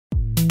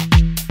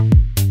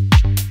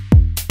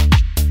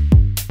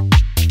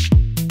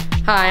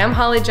Hi, I'm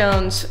Holly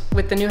Jones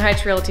with the New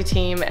Heights Realty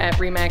team at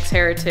RE/MAX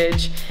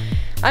Heritage.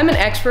 I'm an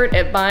expert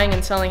at buying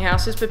and selling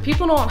houses, but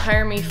people don't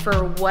hire me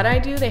for what I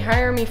do, they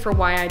hire me for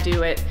why I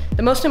do it.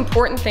 The most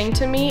important thing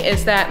to me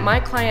is that my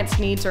clients'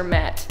 needs are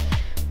met.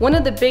 One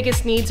of the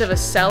biggest needs of a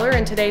seller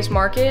in today's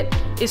market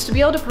is to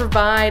be able to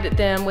provide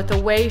them with a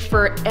way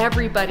for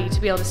everybody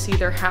to be able to see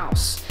their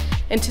house.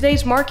 In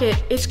today's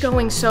market, it's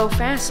going so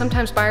fast.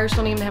 Sometimes buyers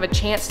don't even have a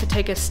chance to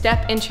take a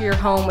step into your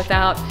home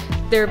without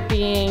there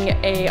being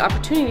an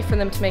opportunity for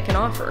them to make an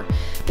offer.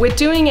 With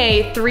doing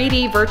a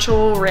 3D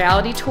virtual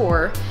reality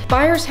tour,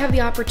 buyers have the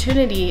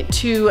opportunity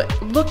to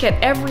look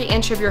at every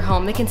inch of your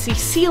home. They can see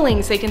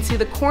ceilings, they can see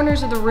the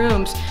corners of the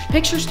rooms.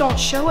 Pictures don't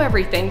show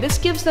everything. This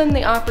gives them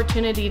the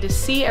opportunity to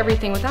see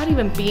everything without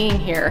even being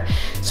here.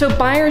 So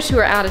buyers who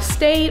are out of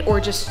state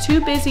or just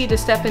too busy to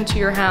step into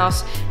your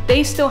house,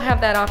 they still have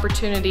that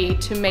opportunity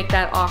to make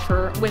that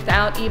offer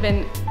without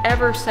even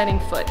ever setting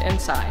foot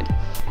inside.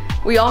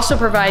 We also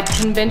provide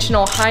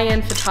conventional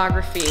high-end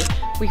photography.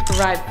 We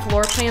provide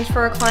floor plans for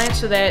our clients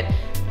so that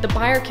the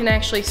buyer can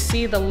actually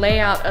see the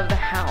layout of the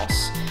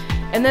house.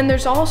 And then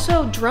there's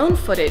also drone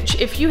footage.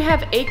 If you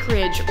have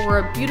acreage or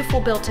a beautiful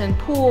built-in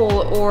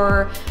pool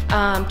or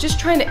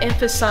just trying to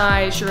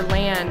emphasize your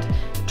land,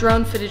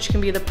 drone footage can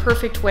be the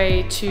perfect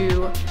way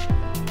to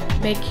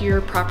make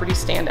your property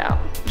stand out.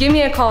 Give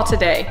me a call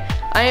today.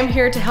 I am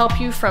here to help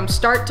you from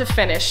start to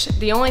finish.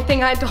 The only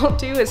thing I don't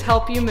do is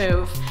help you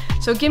move.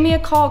 So give me a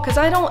call because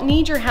I don't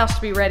need your house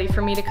to be ready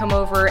for me to come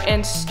over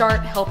and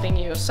start helping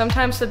you.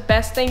 Sometimes the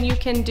best thing you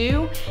can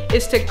do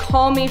is to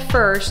call me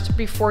first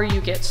before you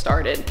get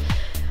started.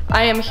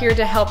 I am here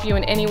to help you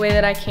in any way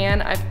that I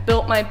can. I've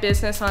built my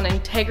business on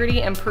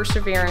integrity and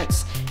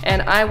perseverance,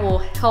 and I will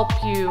help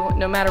you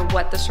no matter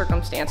what the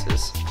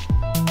circumstances.